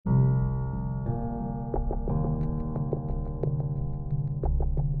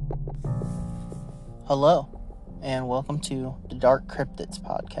Hello, and welcome to the Dark Cryptids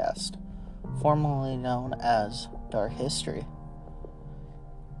podcast, formerly known as Dark History.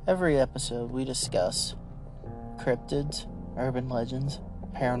 Every episode we discuss cryptids, urban legends,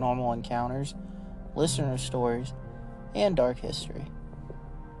 paranormal encounters, listener stories, and dark history.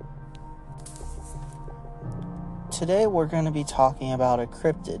 Today we're going to be talking about a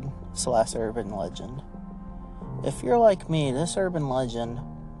cryptid/urban legend. If you're like me, this urban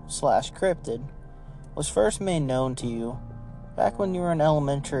legend/cryptid was first made known to you back when you were in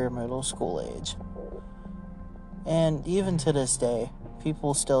elementary or middle school age. And even to this day,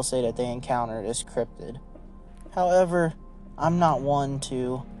 people still say that they encountered this cryptid. However, I'm not one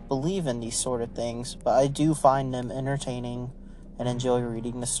to believe in these sort of things, but I do find them entertaining and enjoy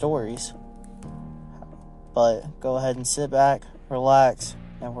reading the stories. But go ahead and sit back, relax,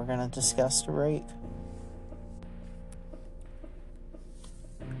 and we're going to discuss the Rake.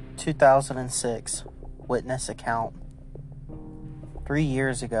 2006 witness account. 3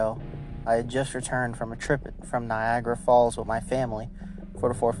 years ago, I had just returned from a trip from Niagara Falls with my family for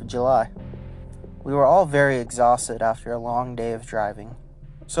the 4th of July. We were all very exhausted after a long day of driving,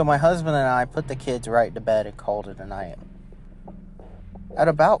 so my husband and I put the kids right to bed and called it a night. At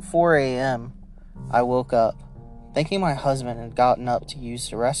about 4 a.m., I woke up, thinking my husband had gotten up to use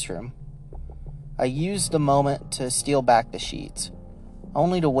the restroom. I used the moment to steal back the sheets,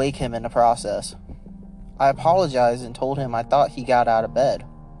 only to wake him in the process. I apologized and told him I thought he got out of bed.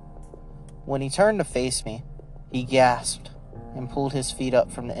 When he turned to face me, he gasped and pulled his feet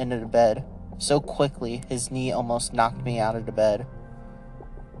up from the end of the bed so quickly his knee almost knocked me out of the bed.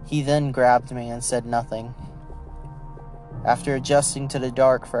 He then grabbed me and said nothing. After adjusting to the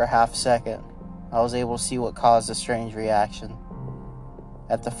dark for a half second, I was able to see what caused the strange reaction.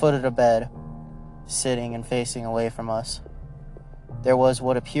 At the foot of the bed, sitting and facing away from us, there was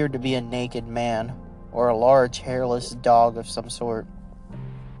what appeared to be a naked man, or a large hairless dog of some sort.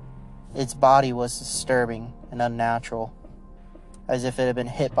 Its body was disturbing and unnatural, as if it had been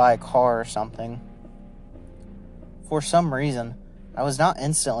hit by a car or something. For some reason, I was not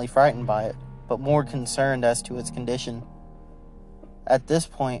instantly frightened by it, but more concerned as to its condition. At this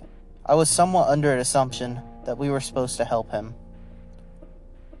point, I was somewhat under an assumption that we were supposed to help him.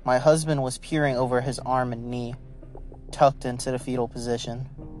 My husband was peering over his arm and knee, tucked into the fetal position,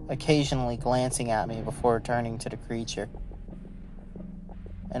 occasionally glancing at me before turning to the creature.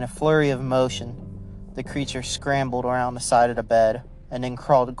 In a flurry of motion, the creature scrambled around the side of the bed and then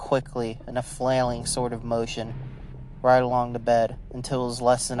crawled quickly in a flailing sort of motion right along the bed until it was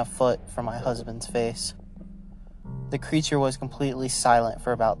less than a foot from my husband's face. The creature was completely silent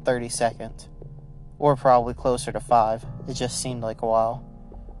for about 30 seconds, or probably closer to 5. It just seemed like a while,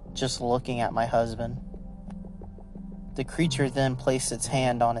 just looking at my husband. The creature then placed its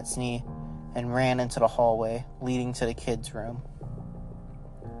hand on its knee and ran into the hallway leading to the kids' room.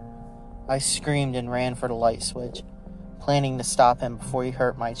 I screamed and ran for the light switch, planning to stop him before he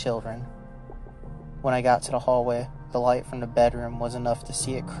hurt my children. When I got to the hallway, the light from the bedroom was enough to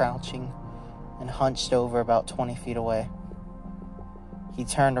see it crouching and hunched over about 20 feet away. He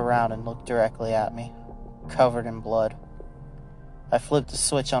turned around and looked directly at me, covered in blood. I flipped the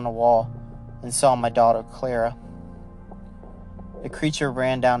switch on the wall and saw my daughter Clara. The creature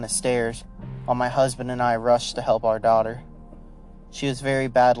ran down the stairs while my husband and I rushed to help our daughter. She was very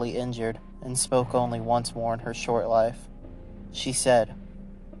badly injured and spoke only once more in her short life. She said,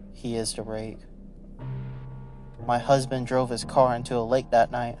 "He is the Rake." My husband drove his car into a lake that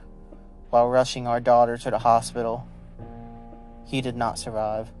night while rushing our daughter to the hospital. He did not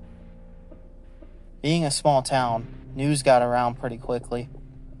survive. Being a small town, news got around pretty quickly.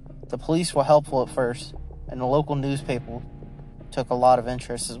 The police were helpful at first, and the local newspaper took a lot of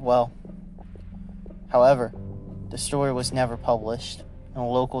interest as well. However, the story was never published, and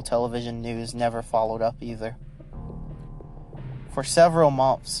local television news never followed up either. For several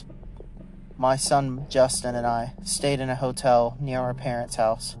months, my son Justin and I stayed in a hotel near our parents'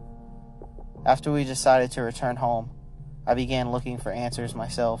 house. After we decided to return home, I began looking for answers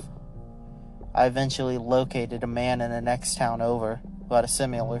myself. I eventually located a man in the next town over who had a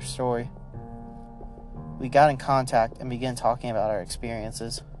similar story. We got in contact and began talking about our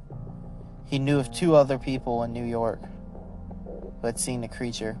experiences. He knew of 2 other people in New York who had seen the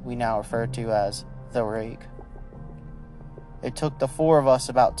creature we now refer to as the Rake. It took the 4 of us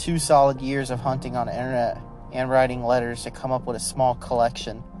about 2 solid years of hunting on the internet and writing letters to come up with a small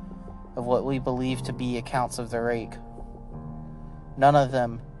collection of what we believed to be accounts of the Rake. None of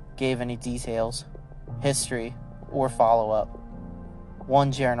them gave any details, history, or follow-up.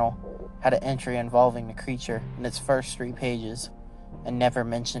 One journal had an entry involving the creature in its first 3 pages and never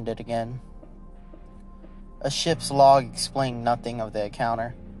mentioned it again. A ship's log explained nothing of the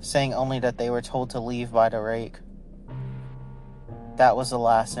encounter, saying only that they were told to leave by the rake. That was the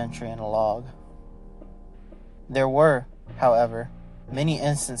last entry in the log. There were, however, many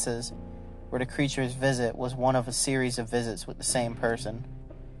instances where the creature's visit was one of a series of visits with the same person.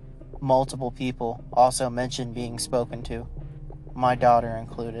 Multiple people also mentioned being spoken to, my daughter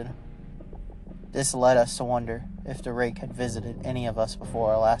included. This led us to wonder if the rake had visited any of us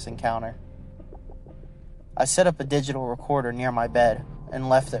before our last encounter. I set up a digital recorder near my bed and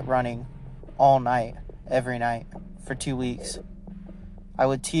left it running all night, every night, for 2 weeks. I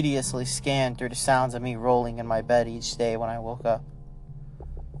would tediously scan through the sounds of me rolling in my bed each day when I woke up.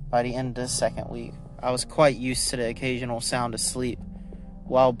 By the end of the second week, I was quite used to the occasional sound of sleep,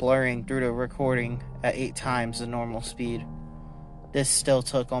 while blurring through the recording at 8 times the normal speed. This still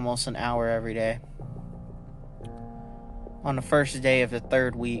took almost an hour every day. On the first day of the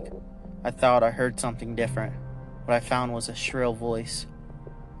third week, I thought I heard something different. What I found was a shrill voice.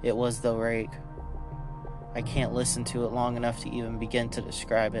 It was the rake. I can't listen to it long enough to even begin to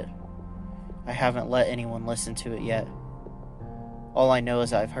describe it. I haven't let anyone listen to it yet. All I know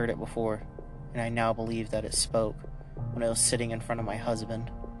is I've heard it before, and I now believe that it spoke when it was sitting in front of my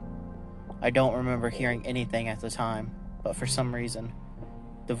husband. I don't remember hearing anything at the time, but for some reason,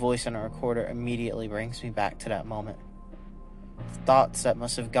 the voice on the recorder immediately brings me back to that moment. Thoughts that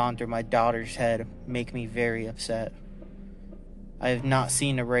must have gone through my daughter's head make me very upset. I have not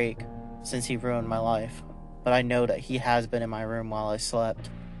seen the rake since he ruined my life, but I know that he has been in my room while I slept.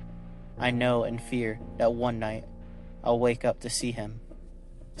 I know and fear that one night I'll wake up to see him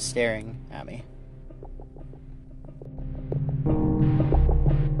staring at me.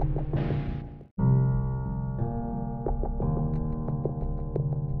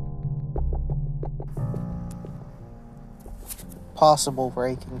 Possible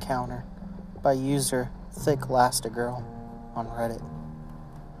Rake Encounter by user ThickLastigirl on Reddit.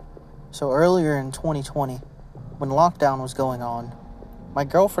 So earlier in 2020, when lockdown was going on, my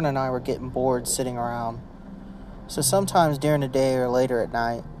girlfriend and I were getting bored sitting around. So sometimes during the day or later at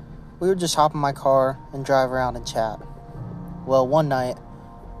night, we would just hop in my car and drive around and chat. Well, one night,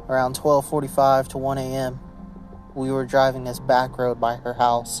 around 12:45 to 1 a.m., we were driving this back road by her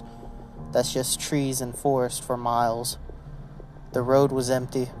house that's just trees and forest for miles. The road was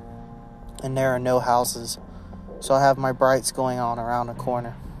empty, and there are no houses, so I have my brights going on around the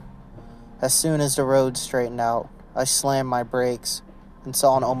corner. As soon as the road straightened out, I slammed my brakes and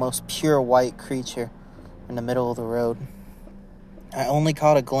saw an almost pure white creature in the middle of the road. I only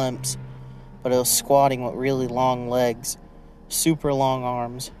caught a glimpse, but it was squatting with really long legs, super long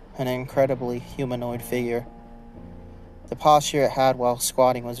arms, and an incredibly humanoid figure. The posture it had while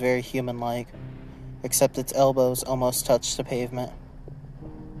squatting was very human-like, except its elbows almost touched the pavement.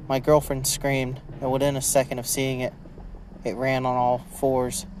 My girlfriend screamed, and within a second of seeing it, it ran on all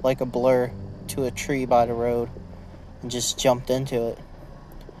fours like a blur to a tree by the road and just jumped into it.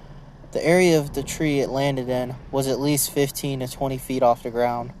 The area of the tree it landed in was at least 15 to 20 feet off the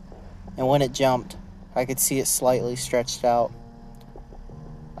ground, and when it jumped, I could see it slightly stretched out.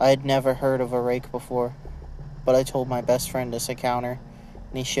 I had never heard of a rake before, but I told my best friend this encounter,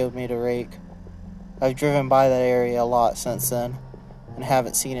 and he showed me the rake. I've driven by that area a lot since then, and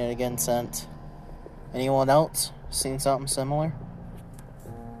haven't seen it again since. Anyone else seen something similar?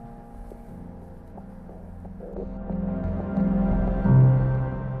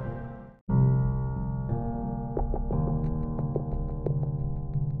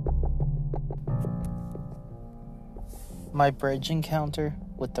 My bridge encounter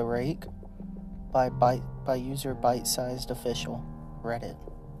with the rake by user Bite-Sized Official, Reddit.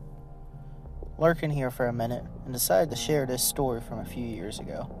 Lurking here for a minute and decided to share this story from a few years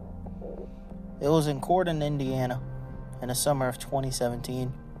ago. It was in Corden, Indiana, in the summer of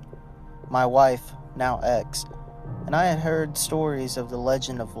 2017. My wife, now ex, and I had heard stories of the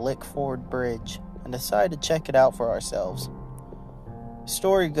legend of Lickford Bridge and decided to check it out for ourselves.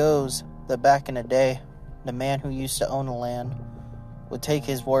 Story goes that back in the day, the man who used to own the land would take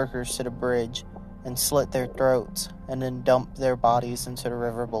his workers to the bridge and slit their throats and then dump their bodies into the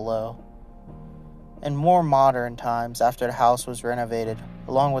river below. In more modern times, after the house was renovated,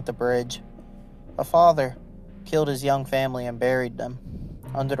 along with the bridge, a father killed his young family and buried them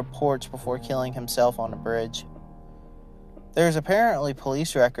under the porch before killing himself on the bridge. There's apparently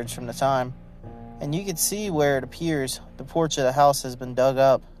police records from the time, and you can see where it appears the porch of the house has been dug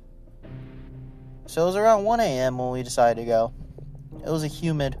up. So it was around 1 a.m. when we decided to go. It was a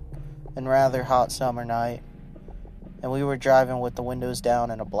humid and rather hot summer night, and we were driving with the windows down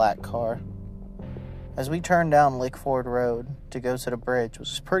in a black car. As we turned down Lickford Road to go to the bridge, which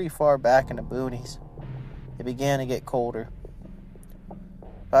was pretty far back in the boonies, it began to get colder.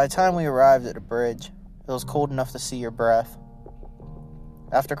 By the time we arrived at the bridge, it was cold enough to see your breath.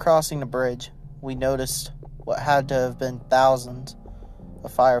 After crossing the bridge, we noticed what had to have been thousands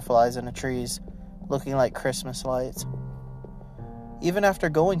of fireflies in the trees, looking like Christmas lights. Even after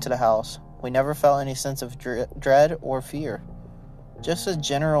going to the house, we never felt any sense of dread or fear, just a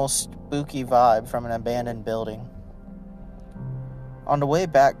general spooky vibe from an abandoned building. On the way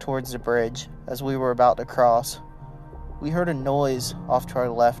back towards the bridge, as we were about to cross, we heard a noise off to our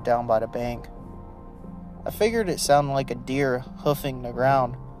left down by the bank. I figured it sounded like a deer hoofing the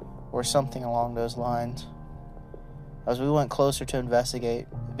ground or something along those lines. As we went closer to investigate,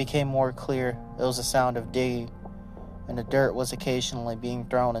 it became more clear it was a sound of digging, and the dirt was occasionally being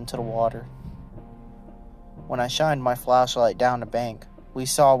thrown into the water. When I shined my flashlight down the bank, we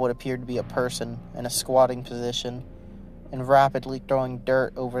saw what appeared to be a person in a squatting position and rapidly throwing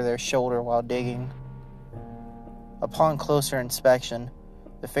dirt over their shoulder while digging. Upon closer inspection,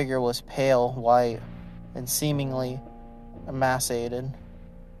 the figure was pale white and seemingly emaciated.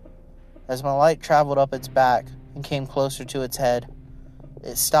 As my light traveled up its back and came closer to its head,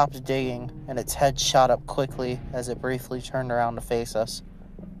 it stopped digging and its head shot up quickly as it briefly turned around to face us.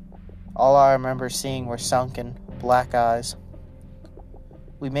 All I remember seeing were sunken, black eyes.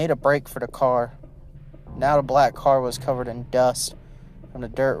 We made a break for the car. Now the black car was covered in dust from the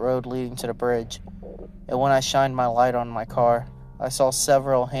dirt road leading to the bridge, and when I shined my light on my car, I saw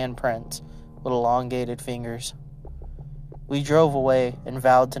several handprints with elongated fingers. We drove away and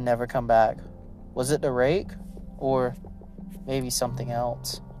vowed to never come back. Was it the rake? Or maybe something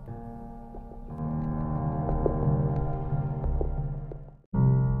else?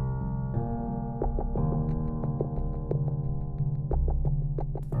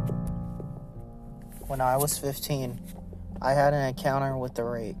 When I was 15, I had an encounter with the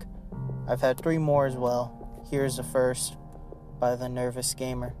rake. I've had 3 more as well. Here's the first, by the Nervous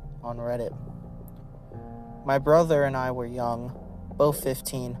Gamer on Reddit. My brother and I were young, both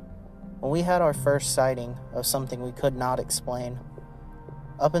 15, when we had our first sighting of something we could not explain.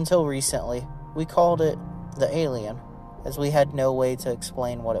 Up until recently, we called it the alien, as we had no way to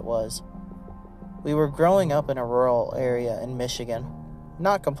explain what it was. We were growing up in a rural area in Michigan,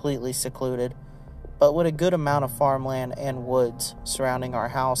 not completely secluded, but with a good amount of farmland and woods surrounding our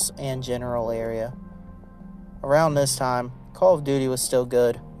house and general area. Around this time, Call of Duty was still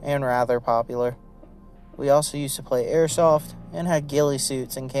good and rather popular. We also used to play airsoft and had ghillie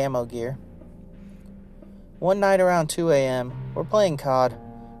suits and camo gear. One night around 2 a.m., we're playing COD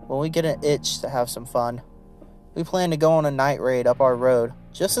when we get an itch to have some fun. We planned to go on a night raid up our road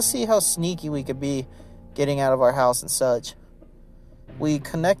just to see how sneaky we could be getting out of our house and such. We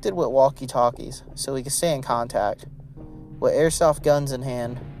connected with walkie-talkies so we could stay in contact, with airsoft guns in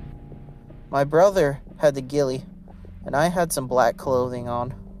hand. My brother had the ghillie, and I had some black clothing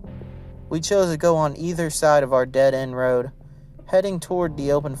on. We chose to go on either side of our dead-end road, heading toward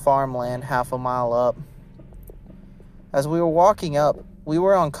the open farmland half a mile up. As we were walking up, we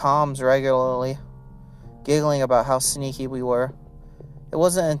were on comms regularly, giggling about how sneaky we were. It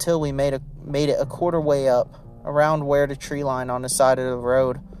wasn't until we made it a quarter way up, around where the tree line on the side of the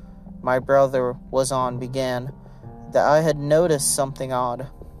road my brother was on began, that I had noticed something odd.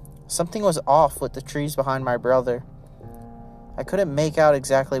 Something was off with the trees behind my brother. I couldn't make out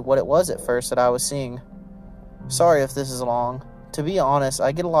exactly what it was at first that I was seeing. Sorry if this is long. To be honest,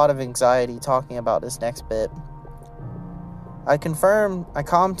 I get a lot of anxiety talking about this next bit. I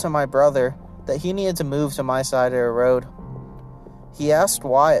calmed to my brother that he needed to move to my side of the road. He asked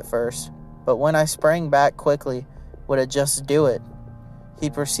why at first, but when I sprang back quickly, would it just do it?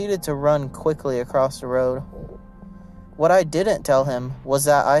 He proceeded to run quickly across the road. What I didn't tell him was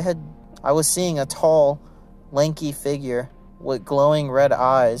that I was seeing a tall, lanky figure with glowing red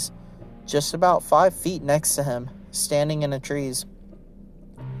eyes just about 5 feet next to him, standing in the trees.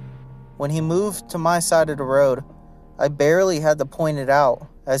 When he moved to my side of the road, I barely had to point it out,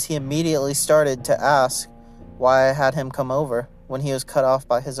 as he immediately started to ask why I had him come over when he was cut off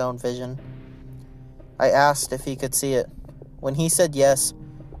by his own vision. I asked if he could see it. When he said yes,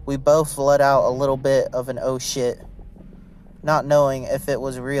 we both let out a little bit of an oh shit. Not knowing if it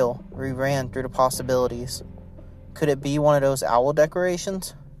was real, we ran through the possibilities. Could it be one of those owl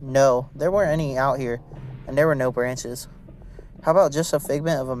decorations? No, there weren't any out here, and there were no branches. How about just a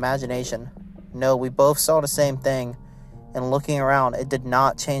figment of imagination? No, we both saw the same thing, and looking around, it did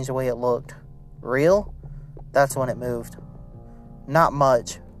not change the way it looked. Real? That's when it moved. Not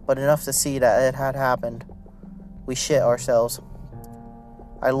much, but enough to see that it had happened. We shit ourselves.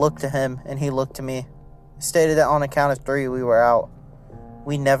 I looked to him, and he looked to me. Stated that on a count of 3 we were out.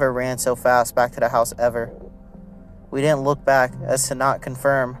 We never ran so fast back to the house ever. We didn't look back as to not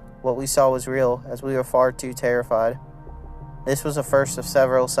confirm what we saw was real, as we were far too terrified. This was the first of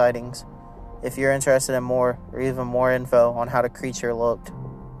several sightings. If you're interested in more or even more info on how the creature looked,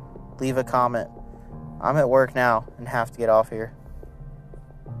 leave a comment. I'm at work now and have to get off here.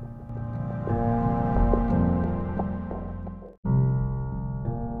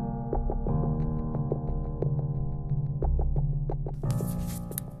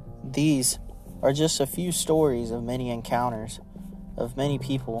 These are just a few stories of many encounters of many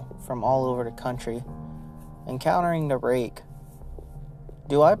people from all over the country encountering the Rake.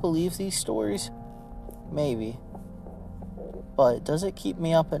 Do I believe these stories? Maybe. But does it keep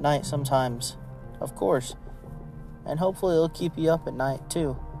me up at night sometimes? Of course. And hopefully it'll keep you up at night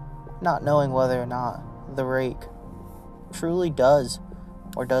too, not knowing whether or not the Rake truly does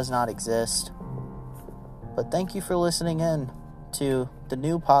or does not exist. But thank you for listening in to the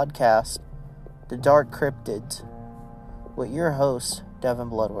new podcast, The Dark Cryptids, with your host, Devin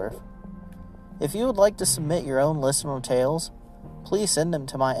Bloodworth. If you would like to submit your own listener tales, please send them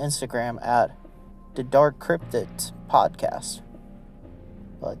to my Instagram at The Dark Cryptids Podcast.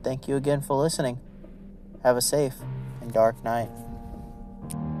 But thank you again for listening. Have a safe and dark night.